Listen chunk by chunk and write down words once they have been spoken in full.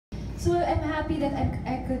So I'm happy that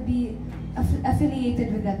I could be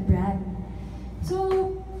affiliated with that brand.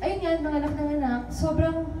 So, ayun nga, mga anak,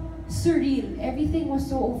 sobrang surreal. Everything was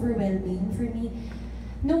so overwhelming for me.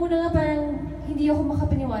 Noong una nga parang hindi ako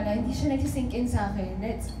makapaniwala, hindi siya nagsisink in sa akin.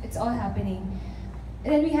 It's all happening.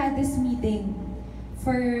 And then we had this meeting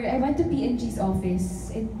I went to P&G's office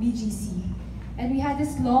in BGC. And we had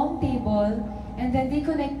this long table, and then they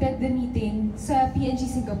connected the meeting sa P&G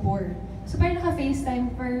Singapore. So parang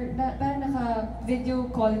naka-FaceTime, parang naka-video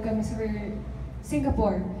call kami sa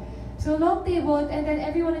Singapore. So long table, and then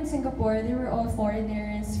everyone in Singapore, they were all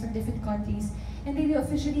foreigners from different countries, and they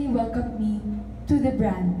officially welcomed me to the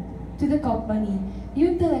brand, to the company.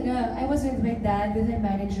 Yun talaga, I was with my dad, with my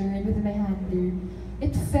manager, and with my handler.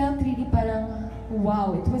 It felt really parang,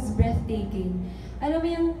 wow, it was breathtaking. Alam mo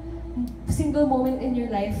yung single moment in your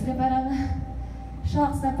life na parang,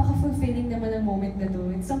 shocks, napaka-fulfilling naman ang moment na to.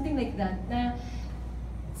 It's something like that, na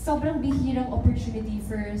sobrang bihirang opportunity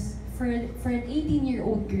for an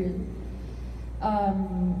 18-year-old girl.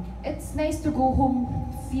 It's nice to go home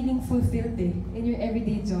feeling fulfilled in your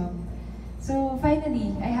everyday job. So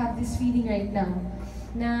finally, I have this feeling right now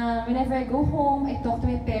na whenever I go home, I talk to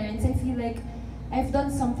my parents, I feel like I've done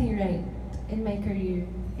something right in my career.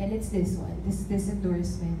 And it's this one, this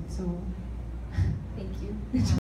endorsement. So, thank you.